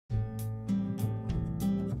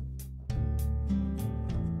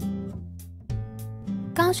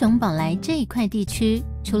高雄宝来这一块地区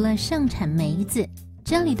除了盛产梅子，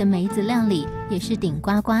这里的梅子料理也是顶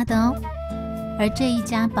呱呱的哦。而这一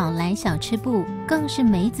家宝来小吃部更是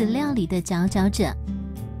梅子料理的佼佼者。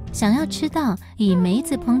想要吃到以梅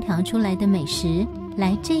子烹调出来的美食，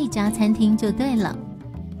来这一家餐厅就对了。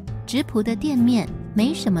质朴的店面，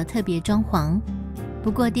没什么特别装潢，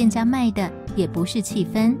不过店家卖的也不是气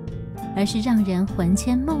氛，而是让人魂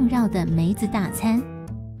牵梦绕的梅子大餐。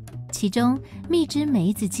其中蜜汁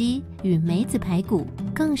梅子鸡与梅子排骨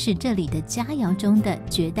更是这里的佳肴中的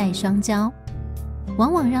绝代双骄，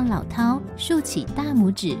往往让老饕竖起大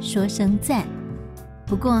拇指说声赞。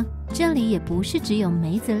不过这里也不是只有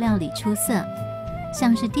梅子料理出色，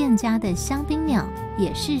像是店家的香槟鸟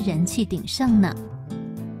也是人气鼎盛呢。